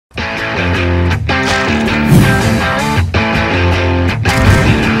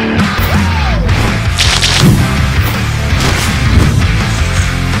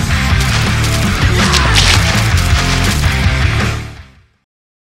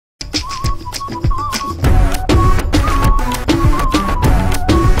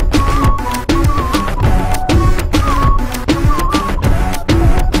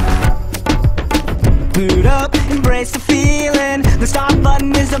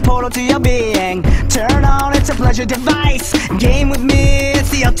portal to your being. Turn on, it's a pleasure device. Game with me, it's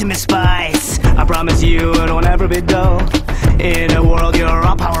the ultimate spice. I promise you it won't ever be dull. In a world you're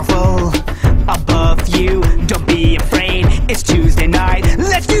all powerful. Above you, don't be afraid. It's Tuesday night,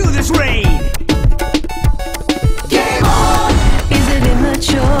 let's do this raid. Game on! Is it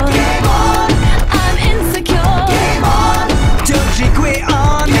immature? Game on! I'm insecure. Game on! Don't you quit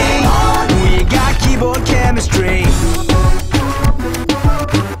on me. Game on! We got keyboard chemistry.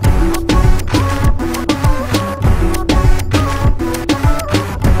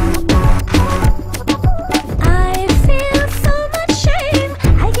 I feel so much shame.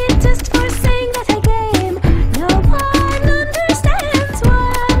 I get dissed for saying that I game. No one understands why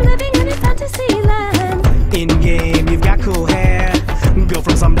I'm living in a fantasy land. In game, you've got cool hair. Go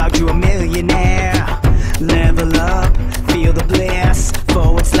from some dog to a millionaire. Level up, feel the bliss. /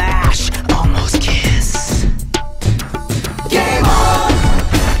 almost kiss. Game on!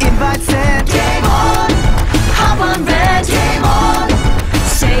 Invite sent. Game on! Hop on bed. Game on!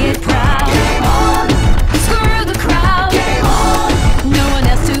 Say it proud. Game on! Screw the crowd. Game on! No one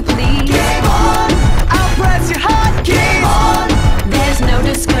else to please. Game on! I'll press your heart. Game on! There's no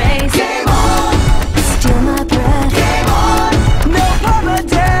disgrace. Game on! Steal my breath. Game on! No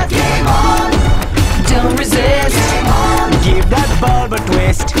permadeath. Game on! Don't resist. Game on! Give that bulb a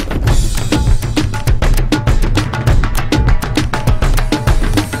twist.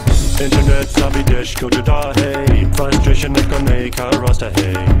 Internet savvy dish go to da hey. Frustration is gonna make a rasta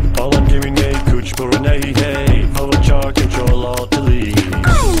hey. All I'm doing a cooch for an hey. How a char control all delete. I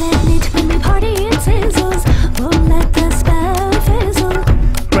let it when we party it sizzles.